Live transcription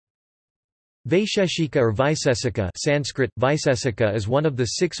Vaisheshika or Vaisheshika Sanskrit, Vaisheshika is one of the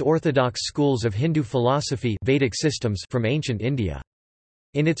 6 orthodox schools of Hindu philosophy Vedic systems from ancient India.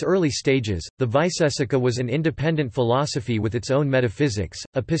 In its early stages, the Vaisheshika was an independent philosophy with its own metaphysics,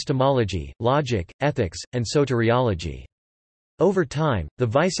 epistemology, logic, ethics, and soteriology. Over time, the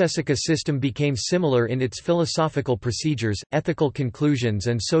Vaisheshika system became similar in its philosophical procedures, ethical conclusions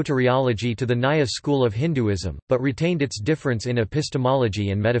and soteriology to the Nyaya school of Hinduism, but retained its difference in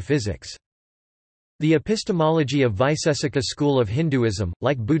epistemology and metaphysics. The epistemology of Vaisheshika school of Hinduism,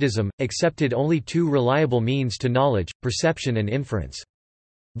 like Buddhism, accepted only 2 reliable means to knowledge, perception and inference.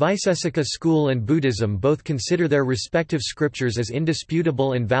 Vaisheshika school and Buddhism both consider their respective scriptures as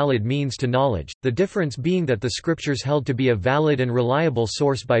indisputable and valid means to knowledge, the difference being that the scriptures held to be a valid and reliable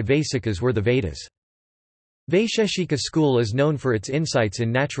source by Vaishikas were the Vedas. Vaisheshika school is known for its insights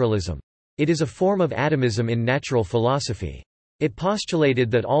in naturalism. It is a form of atomism in natural philosophy. It postulated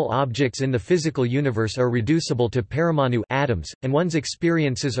that all objects in the physical universe are reducible to paramanu atoms, and one's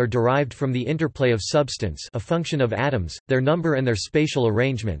experiences are derived from the interplay of substance, a function of atoms, their number and their spatial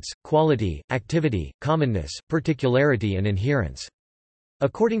arrangements, quality, activity, commonness, particularity and inherence.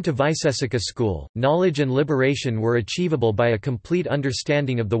 According to Vaisheshika school, knowledge and liberation were achievable by a complete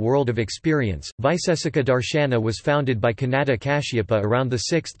understanding of the world of experience. Vaisheshika Darshana was founded by Kanada Kashyapa around the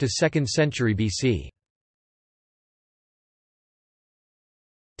 6th to 2nd century BC.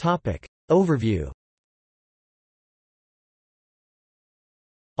 Overview.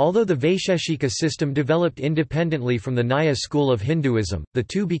 Although the Vaisheshika system developed independently from the Nyaya school of Hinduism, the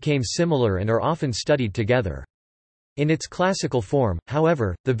two became similar and are often studied together. In its classical form,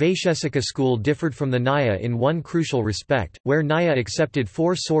 however, the Vaisheshika school differed from the Nyaya in one crucial respect, where Nyaya accepted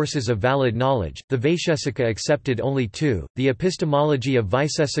 4 sources of valid knowledge, the Vaisheshika accepted only 2. The epistemology of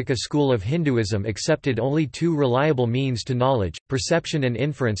Vaisheshika school of Hinduism accepted only 2 reliable means to knowledge, perception and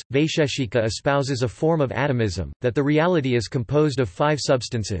inference. Vaisheshika espouses a form of atomism, that the reality is composed of 5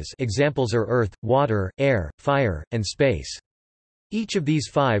 substances, examples are earth, water, air, fire, and space. Each of these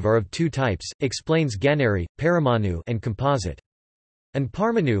 5 are of 2 types, explains Ganeri, paramanu and composite. And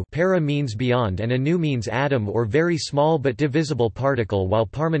parmanu para means beyond and anu means atom or very small but divisible particle, while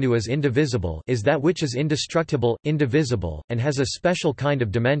parmanu is indivisible is that which is indestructible, indivisible, and has a special kind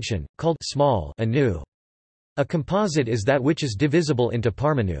of dimension, called small anu. A composite is that which is divisible into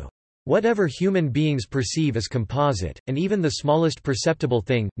parmanu. Whatever human beings perceive as composite, and even the smallest perceptible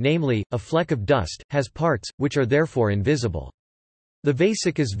thing, namely, a fleck of dust, has parts, which are therefore invisible. The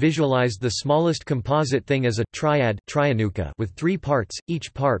Vaishikas visualized the smallest composite thing as a triad with 3 parts,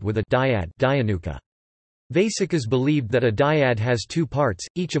 each part with a dyad dyanuka. Vaishikas believed that a dyad has 2 parts,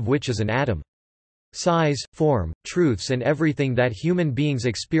 each of which is an atom. Size, form, truths and everything that human beings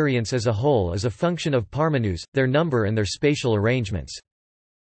experience as a whole is a function of parmanus, their number and their spatial arrangements.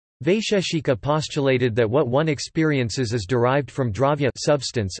 Vaisheshika postulated that what one experiences is derived from dravya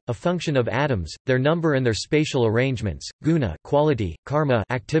substance, a function of atoms, their number and their spatial arrangements, guna quality, karma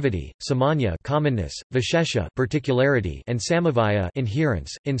activity, samanya commonness, vishesha particularity, and samavaya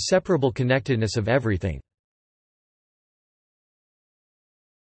inherence, inseparable connectedness of everything.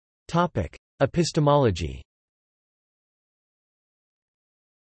 Topic: Epistemology.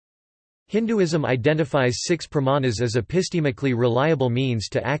 Hinduism identifies 6 pramanas as epistemically reliable means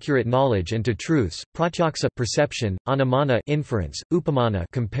to accurate knowledge and to truths: pratyaksa perception, anumana inference, upamana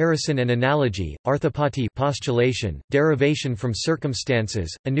comparison and analogy, arthapati postulation, derivation from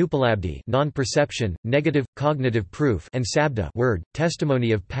circumstances, anupalabdhi non-perception, negative cognitive proof, and sabda word,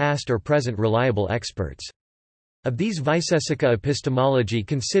 testimony of past or present reliable experts. Of these, Vaisheshika epistemology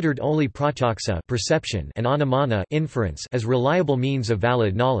considered only pratyaksa perception and anumana inference as reliable means of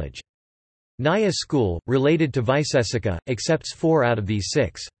valid knowledge. Nyaya school, related to Vaisheshika, accepts 4 out of these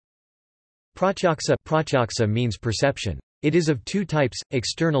 6. Pratyaksa means perception. It is of 2 types,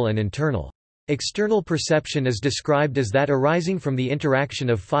 external and internal. External perception is described as that arising from the interaction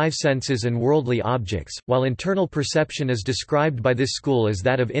of 5 senses and worldly objects, while internal perception is described by this school as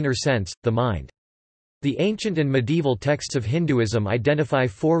that of inner sense, the mind. The ancient and medieval texts of Hinduism identify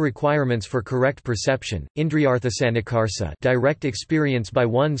 4 requirements for correct perception: indriyarthasanikarsa, direct experience by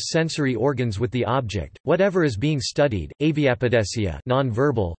one's sensory organs with the object, whatever is being studied; avyapadesya,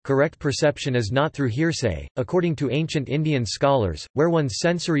 non-verbal, correct perception is not through hearsay, according to ancient Indian scholars, where one's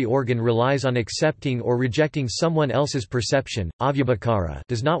sensory organ relies on accepting or rejecting someone else's perception; avyabhakara,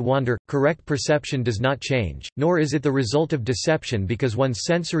 does not wander, correct perception does not change, nor is it the result of deception because one's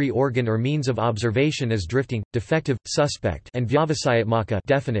sensory organ or means of observation perception as drifting, defective, suspect, and vyavasayatmaka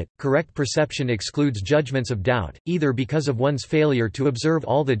definite. Correct perception excludes judgments of doubt, either because of one's failure to observe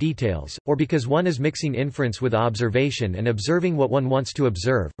all the details, or because one is mixing inference with observation and observing what one wants to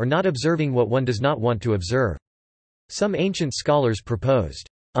observe, or not observing what one does not want to observe. Some ancient scholars proposed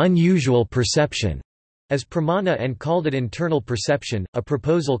unusual perception as pramana and called it internal perception, a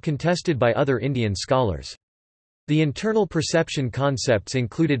proposal contested by other Indian scholars. The internal perception concepts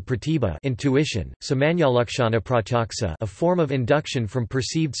included pratibha intuition, samanyalakshana pratyaksa a form of induction from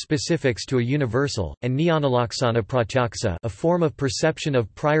perceived specifics to a universal, and jnanalaksana pratyaksa a form of perception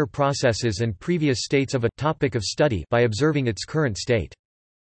of prior processes and previous states of a topic of study by observing its current state.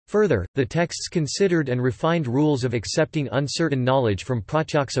 Further, the texts considered and refined rules of accepting uncertain knowledge from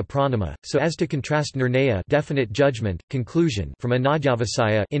pratyaksa pranama, so as to contrast nirnaya definite judgment, conclusion from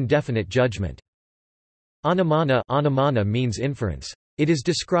anadyavasaya indefinite judgment. Anumana means inference. It is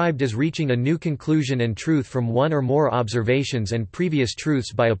described as reaching a new conclusion and truth from one or more observations and previous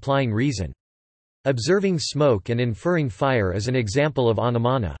truths by applying reason. Observing smoke and inferring fire is an example of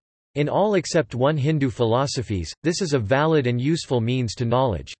anumana. In all except one Hindu philosophies, this is a valid and useful means to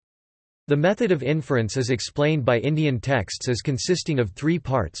knowledge. The method of inference is explained by Indian texts as consisting of three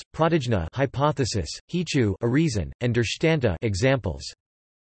parts: pratijna hypothesis, hetu a reason, and drishtanta examples.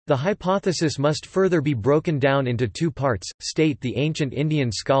 The hypothesis must further be broken down into two parts, state the ancient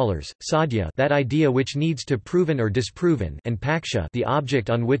Indian scholars, sadhya that idea which needs to proven or disproven, and paksha the object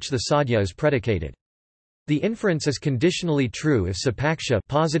on which the sadhya is predicated. The inference is conditionally true if sapaksha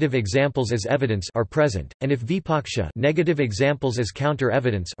positive examples as evidence are present, and if vipaksha negative examples as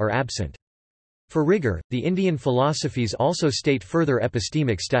counter-evidence are absent. For rigor, the Indian philosophies also state further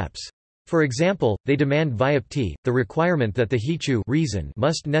epistemic steps. For example, they demand vyapti, the requirement that the hetu reason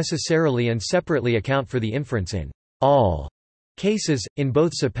must necessarily and separately account for the inference in all cases, in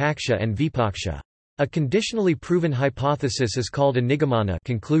both sapaksha and vipaksha. A conditionally proven hypothesis is called a nigamana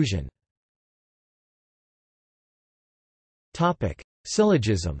conclusion.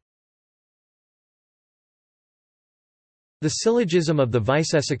 Syllogism. The syllogism of the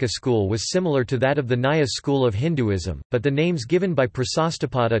Vaisheshika school was similar to that of the Nyaya school of Hinduism, but the names given by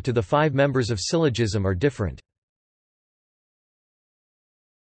Prasastapada to the 5 members of syllogism are different.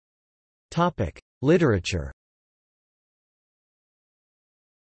 Literature.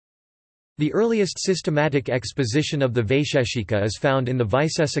 The earliest systematic exposition of the Vaisheshika is found in the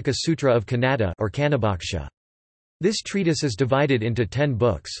Vaisheshika Sutra of Kannada or Kannabhaksha. This treatise is divided into 10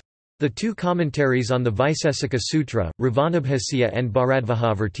 books. The 2 commentaries on the Vaisheshika Sutra, Ravanabhasya and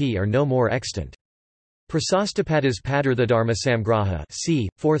Bharadvahavarti, are no more extant. Prasastapada's Padarthadharmasamgraha c.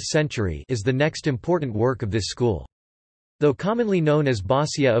 4th century is the next important work of this school. Though commonly known as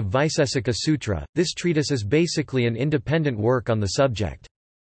Bhasya of Vaisheshika Sutra, this treatise is basically an independent work on the subject.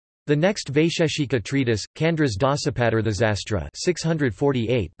 The next Vaisheshika treatise, Kandra's Dasapadarthasastra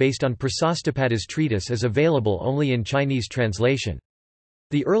 648, based on Prasastapada's treatise, is available only in Chinese translation.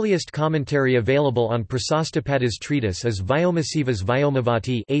 The earliest commentary available on Prasastapada's treatise is Vyomasiva's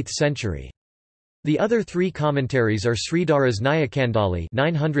Vyomavati 8th century. The other 3 commentaries are Sridhara's Nyakandali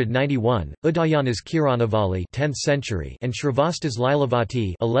 991, Udayana's Kiranavali 10th century, and Shravasta's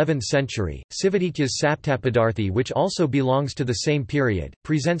Lilavati 11th century. Sivaditya's Saptapadarthi, which also belongs to the same period,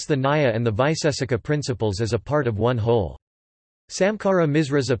 presents the Nyaya and the Vaisheshika principles as a part of one whole. Samkara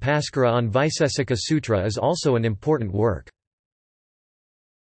Misra's Apaskara on Vaisheshika Sutra is also an important work.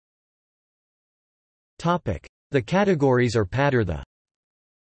 The categories or padartha.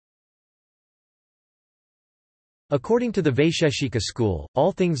 According to the Vaisheshika school,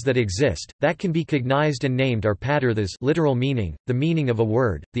 all things that exist, that can be cognized and named are padarthas, literal meaning, the meaning of a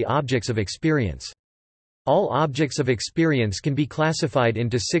word, the objects of experience. All objects of experience can be classified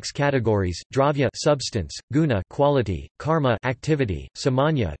into 6 categories: dravya substance, guna quality, karma activity,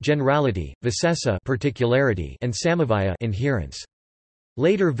 samanya generality, visesa particularity, and samavaya inherence.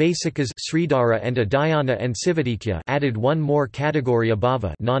 Later Vaisikas Sridhara and Udayana and Sivaditya added one more category,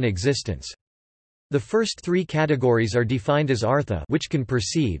 abhava non-existence. The first 3 categories are defined as artha, which can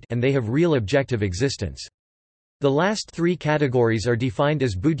perceived, and they have real objective existence. The last 3 categories are defined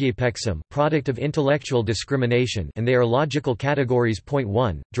as buddhyapexam, product of intellectual discrimination, and they are logical categories.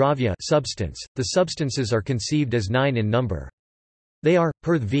 1. Dravya substance. The substances are conceived as 9 in number. They are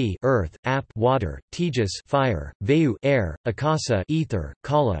prithvi earth, ap water, tejas fire, vayu air, akasa ether,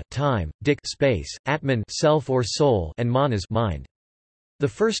 kala time, dik space, atman self or soul, and manas mind. The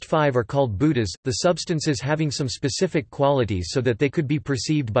first 5 are called Buddhas, the substances having some specific qualities so that they could be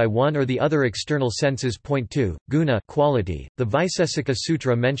perceived by one or the other external senses. 2. Guna quality. The Vaisheshika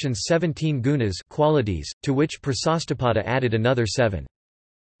Sutra mentions 17 gunas qualities, to which Prasastapada added another 7.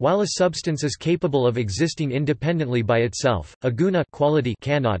 While a substance is capable of existing independently by itself, a guna quality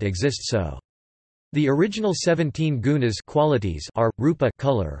cannot exist so. The original 17 gunas qualities are rupa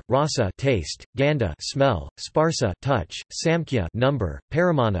color, rasa taste, gandha smell, sparsa touch, samkhya number,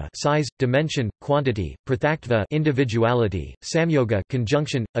 paramana size, dimension, quantity, prathaktva individuality, samyoga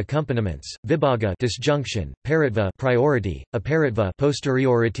conjunction, accompaniments, vibhaga disjunction, paritva priority, aparitva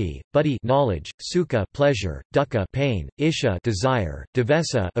posteriority, buddhi knowledge, sukha pleasure, dukkha pain, isha desire,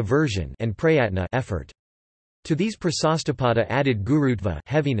 divesa aversion, and prayatna effort. To these prasastapada added gurutva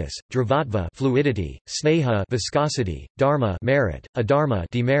heaviness, dravatva fluidity, sneha viscosity, dharma merit, adharma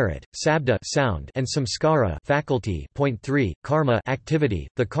demerit, sabda sound, and samskara faculty. Point 3 Karma activity.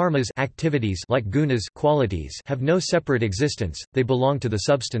 The karmas activities like gunas qualities have no separate existence, they belong to the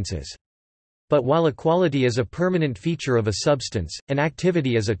substances. But while a quality is a permanent feature of a substance, an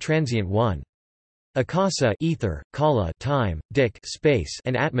activity is a transient one. Akasa ether, kala time, dik space,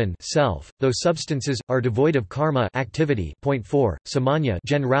 and atman self, though substances are devoid of karma activity. Point 4 Samanya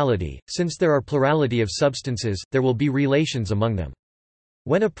generality. Since there are plurality of substances, there will be relations among them.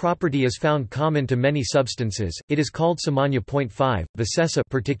 When a property is found common to many substances, it is called samanya. Point 5 Visesa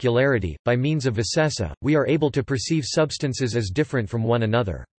particularity. By means of visesa, we are able to perceive substances as different from one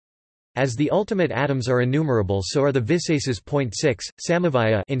another. As the ultimate atoms are innumerable, so are the visesas. Point 6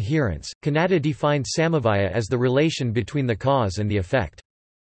 Samavaya inherence. Kannada defined samavaya as the relation between the cause and the effect.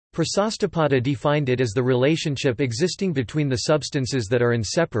 Prasastapada defined it as the relationship existing between the substances that are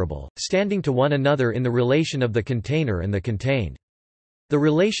inseparable, standing to one another in the relation of the container and the contained. The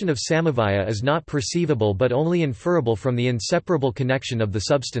relation of samavaya is not perceivable but only inferable from the inseparable connection of the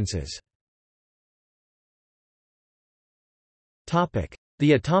substances.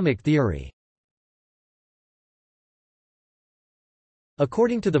 The atomic theory.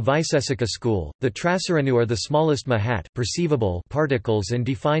 According to the Vaisheshika school, the Trasaranu are the smallest mahat perceivable particles and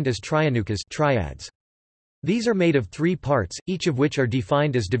defined as trianukas triads. These are made of 3 parts, each of which are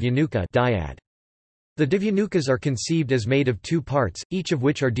defined as divyanuka dyad. The divyanukas are conceived as made of 2 parts, each of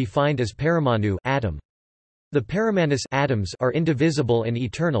which are defined as paramanu atom. The paramanas atoms are indivisible and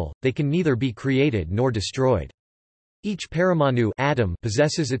eternal, they can neither be created nor destroyed. Each paramanu atom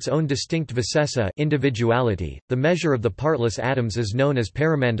possesses its own distinct visesa individuality. The measure of the partless atoms is known as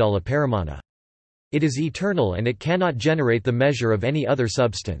paramandala paramana. It is eternal and it cannot generate the measure of any other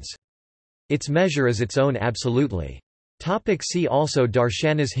substance. Its measure is its own absolutely. See also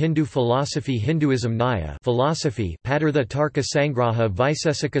Darshanas Hindu philosophy Hinduism Nyaya philosophy Padartha Tarka Sangraha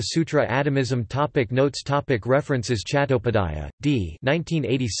Vaisheshika Sutra Atomism Notes References Chattopadhyaya, D.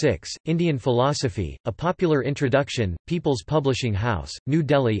 1986, Indian Philosophy, A Popular Introduction, People's Publishing House, New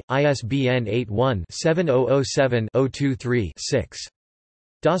Delhi, ISBN 81-7007-023-6.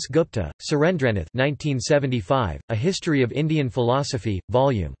 Das Gupta, Surendranath 1975, A History of Indian Philosophy,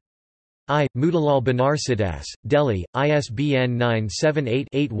 Vol. I. Motilal Banarsidass, Delhi, ISBN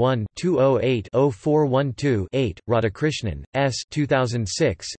 978-81-208-0412-8, Radhakrishnan, S.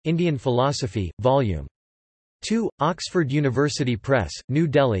 2006, Indian Philosophy, Vol. 2, Oxford University Press, New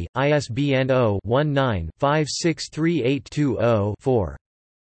Delhi, ISBN 0-19-563820-4.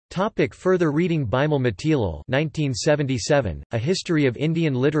 Further reading Bimal Motilal 1977, A History of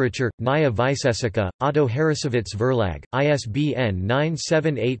Indian Literature, Nyaya Vaisheshika, Otto Harrassowitz Verlag, ISBN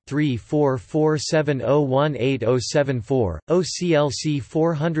 978-3447018074, OCLC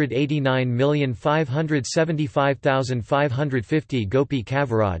 489575550 Gopi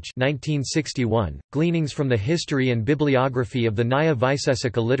Kaviraj 1961, Gleanings from the History and Bibliography of the Nyaya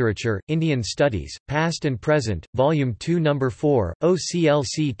Vaisheshika Literature, Indian Studies, Past and Present, Volume 2 No. 4,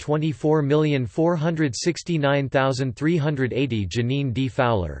 OCLC 24469380 Janine D.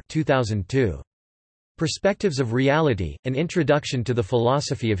 Fowler 2002. Perspectives of Reality, An Introduction to the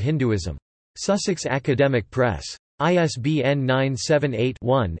Philosophy of Hinduism. Sussex Academic Press. ISBN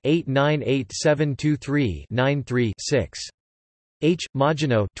 978-1-898723-93-6. H.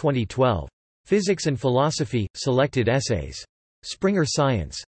 Majino 2012. Physics and Philosophy, Selected Essays. Springer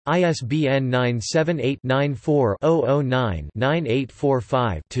Science. ISBN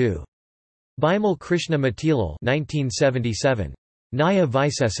 978-94-009-9845-2. Bimal Krishna Motilal 1977. Nyaya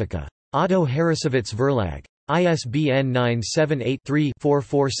Vaisheshika. Otto Harrassowitz Verlag. ISBN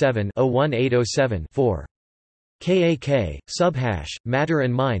 978-3-447-01807-4. Kak, Subhash, Matter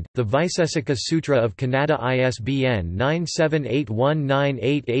and Mind, The Vaisheshika Sutra of Kannada ISBN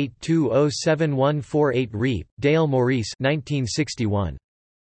 9781988207148 Reep, Dale Maurice 1961.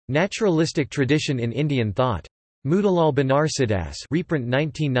 Naturalistic Tradition in Indian Thought. Motilal Banarsidass reprint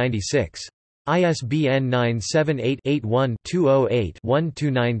 1996. ISBN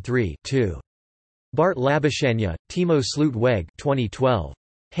 978-81-208-1293-2. Bart Labashanya, Timo Sloot Weg 2012.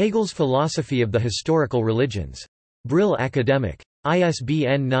 Hegel's Philosophy of the Historical Religions. Brill Academic.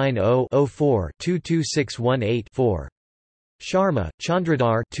 ISBN 90-04-22618-4. Sharma,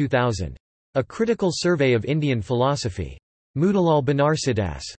 Chandradhar 2000. A Critical Survey of Indian Philosophy. Motilal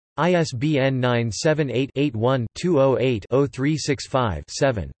Banarsidass. ISBN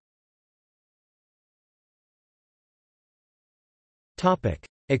 978-81-208-0365-7.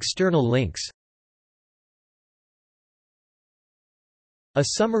 External links. A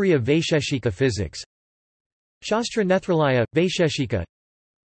summary of Vaisheshika physics. Shastra Nethralaya, Vaisheshika.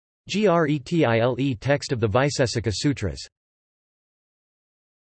 Gretle text of the Vaisheshika Sutras.